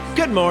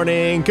Good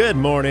morning. Good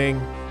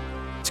morning.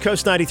 It's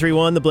Coast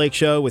 93.1, The Blake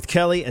Show with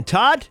Kelly and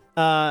Todd.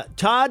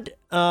 Todd,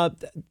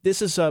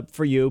 this is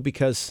for you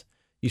because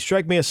you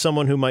strike me as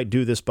someone who might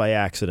do this by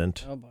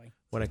accident. Oh, boy.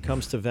 When it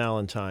comes to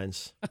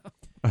Valentines.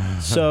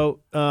 So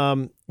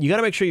you got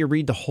to make sure you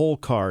read the whole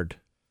card.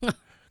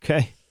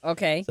 Okay?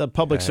 Okay. It's a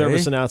public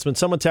service announcement.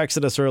 Someone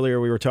texted us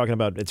earlier. We were talking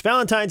about it's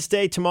Valentine's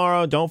Day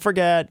tomorrow. Don't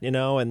forget,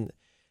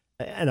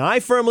 and I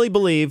firmly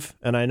believe,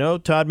 and I know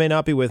Todd may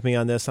not be with me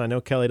on this. I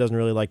know Kelly doesn't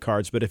really like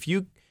cards, but if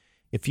you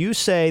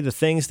say the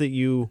things that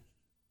you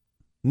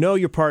know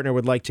your partner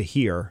would like to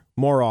hear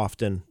more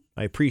often,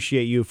 I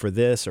appreciate you for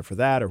this or for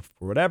that or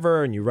for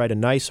whatever, and you write a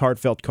nice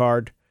heartfelt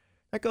card,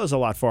 that goes a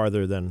lot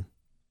farther than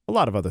a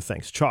lot of other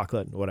things,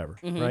 chocolate, whatever,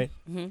 right?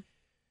 Mm-hmm.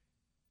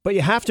 But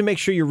you have to make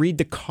sure you read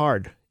the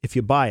card if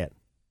you buy it.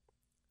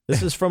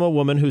 This is from a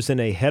woman who's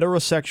in a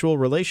heterosexual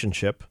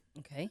relationship.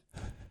 Okay.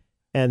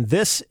 And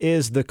this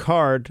is the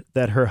card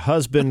that her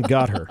husband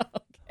got her.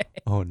 Okay.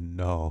 Oh,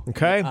 no.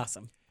 Okay?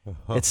 Awesome.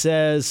 It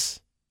says,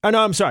 oh,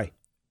 no, I'm sorry.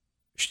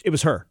 It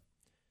was her.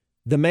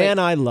 The man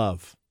I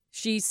love.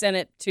 She sent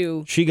it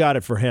to... She got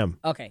it for him.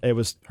 Okay. It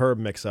was her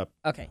mix-up.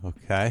 Okay.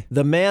 Okay.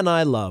 The man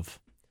I love.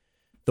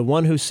 The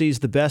one who sees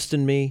the best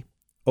in me,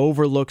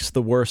 overlooks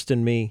the worst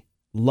in me,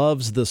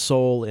 loves the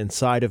soul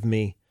inside of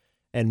me,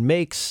 and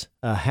makes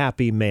a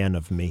happy man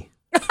of me.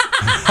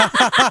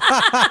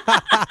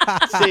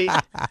 See,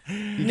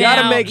 you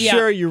got to make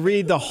sure you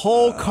read the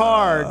whole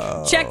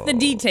card. Check the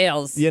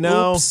details.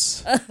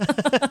 Oops.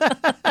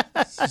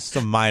 It's just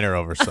a minor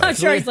oversight. I'm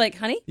sure he's like,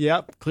 honey?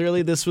 Yep.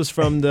 Clearly, this was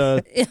from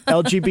the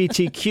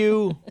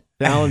LGBTQ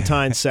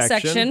Valentine's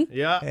section.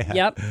 Yeah.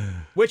 Yep.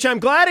 Which I'm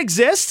glad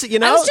exists, I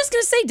was just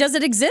going to say, does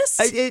it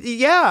exist?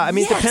 Yeah. I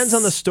mean, it depends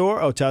on the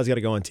store. Oh, Todd's got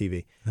to go on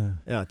TV.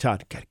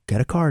 Todd,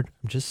 get a card.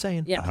 I'm just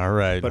saying. Yeah. All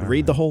right. But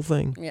read the whole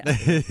thing. Yeah.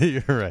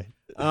 You're right.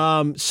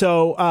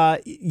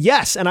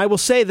 Yes. And I will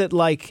say that,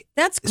 like,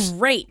 that's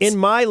great. In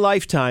my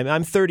lifetime,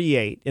 I'm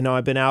 38.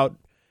 I've been out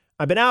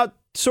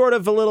sort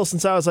of a little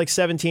since I was like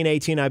 17,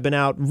 18. I've been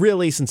out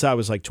really since I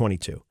was like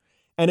 22.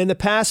 And in the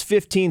past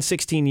 15,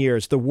 16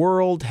 years, the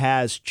world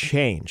has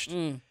changed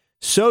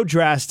so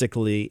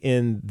drastically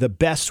in the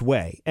best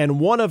way. And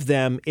one of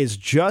them is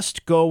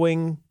just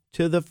going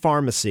to the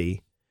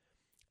pharmacy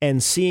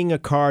and seeing a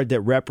card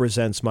that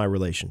represents my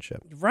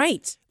relationship.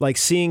 Right. Like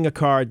seeing a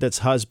card that's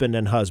husband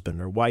and husband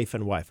or wife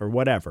and wife or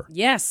whatever.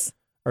 Yes.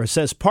 Or it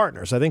says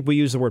partners. I think we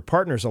use the word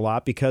partners a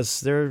lot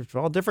because they're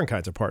all different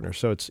kinds of partners.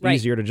 So it's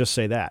easier to just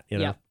say that,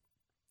 Yeah.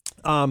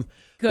 Good.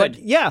 But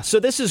yeah, so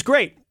this is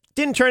great.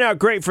 Didn't turn out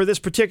great for this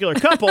particular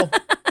couple.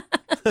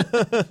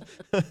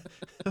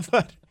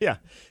 But yeah,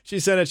 she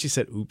sent it. She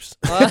said, oops.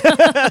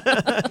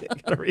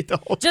 Gotta read the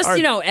whole just,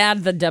 card.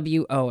 Add the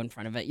W-O in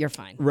front of it. You're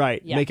fine.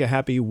 Right. Yeah. Make a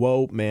happy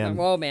whoa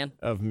man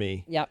of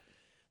me. Yep.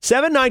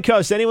 7-9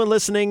 Coast. Anyone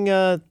listening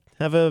have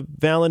a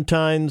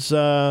Valentine's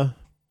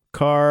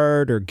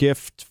card or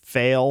gift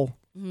fail?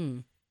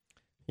 And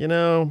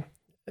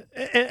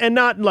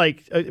not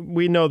like,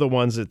 we know the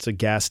ones it's a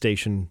gas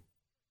station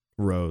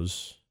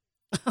rose.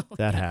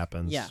 That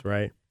happens,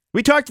 right?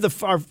 We talked to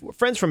our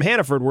friends from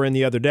Hannaford were in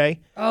the other day.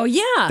 Oh,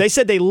 yeah. They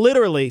said they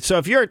literally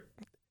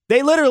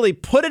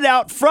put it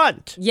out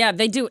front. Yeah,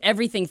 they do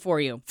everything for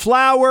you.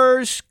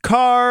 Flowers,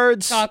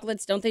 cards.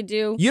 Chocolates, don't they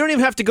do? You don't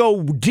even have to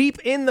go deep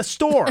in the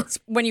store. It's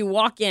when you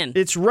walk in.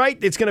 It's right.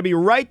 It's going to be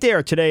right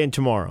there today and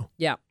tomorrow.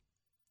 Yeah.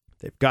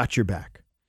 They've got your back.